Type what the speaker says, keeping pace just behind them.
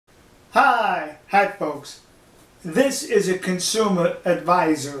Hi folks. This is a consumer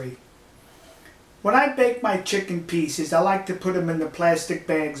advisory. When I bake my chicken pieces, I like to put them in the plastic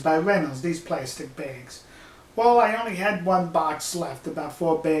bags by Reynolds, these plastic bags. Well, I only had one box left, about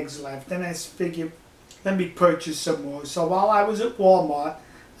 4 bags left, and I figured, let me purchase some more. So while I was at Walmart,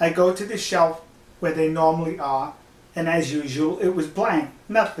 I go to the shelf where they normally are, and as usual, it was blank,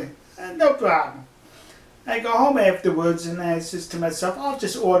 nothing, no problem. I go home afterwards and I says to myself, I'll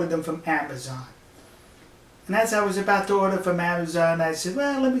just order them from Amazon. And as I was about to order from Amazon, I said,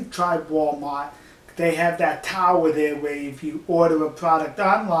 well, let me try Walmart. They have that tower there where if you order a product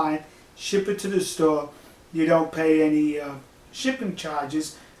online, ship it to the store, you don't pay any shipping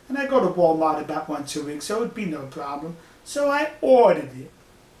charges. And I go to Walmart about once a week, so it would be no problem. So I ordered it.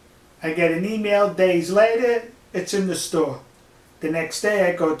 I get an email days later, it's in the store. The next day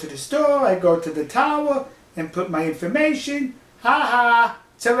I go to the store, I go to the tower and put my information.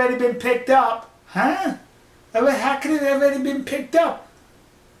 It's already been picked up. Huh? How could it have already been picked up?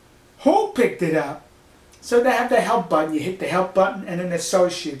 Who picked it up? So they have the help button. You hit the help button and an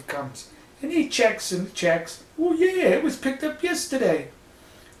associate comes. And he checks and checks. Oh yeah, it was picked up yesterday.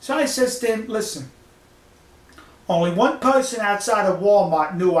 So I says to him, listen, only one person outside of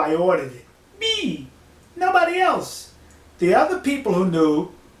Walmart knew I ordered it. Me. Nobody else. The other people who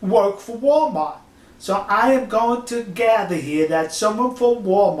knew work for Walmart. So I am going to gather here that someone from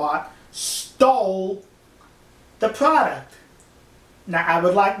Walmart stole the product. Now I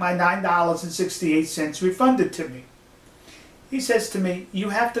would like my $9.68 refunded to me. He says to me, you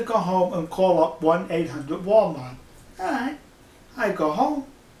have to go home and call up 1-800-Walmart. Alright. I go home.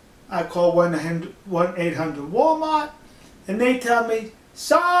 I call 1-800-Walmart and they tell me,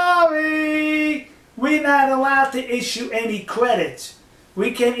 sorry, we're not allowed to issue any credits.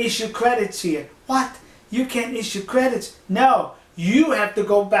 We can't issue credits here. What? You can't issue credits? No, you have to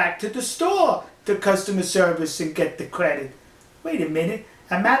go back to the store to customer service and get the credit. Wait a minute.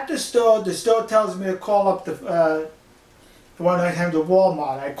 I'm at the store tells me to call up the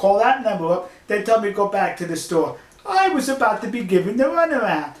 1-800-Walmart. I call that number up. They tell me to go back to the store. I was about to be given the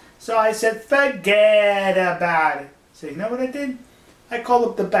runaround. So I said, forget about it. So you know what I did? I called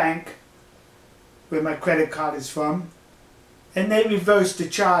up the bank where my credit card is from, and they reversed the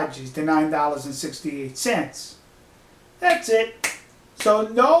charges to $9.68. That's it. So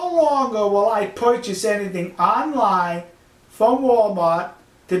no longer will I purchase anything online from Walmart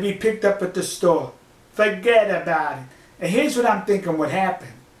to be picked up at the store. Forget about it. And here's what I'm thinking would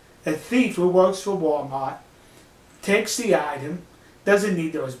happen. A thief who works for Walmart takes the item, doesn't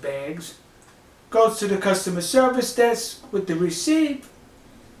need those bags, goes to the customer service desk with the receipt,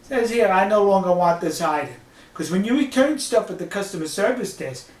 says, here, I no longer want this item. Because when you return stuff at the customer service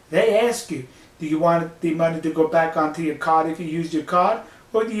desk, they ask you, do you want the money to go back onto your card if you use your card,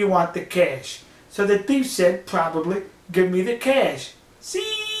 or do you want the cash? So the thief said, probably, give me the cash.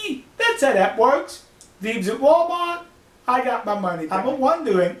 See, that's how that works. Thieves at Walmart, I got my money back. I'm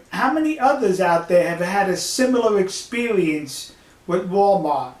wondering how many others out there have had a similar experience with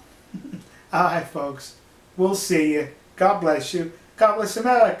Walmart. Alright folks, we'll see you. God bless you. God bless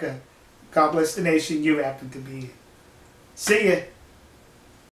America. God bless the nation you happen to be in. See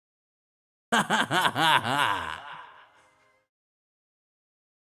ya.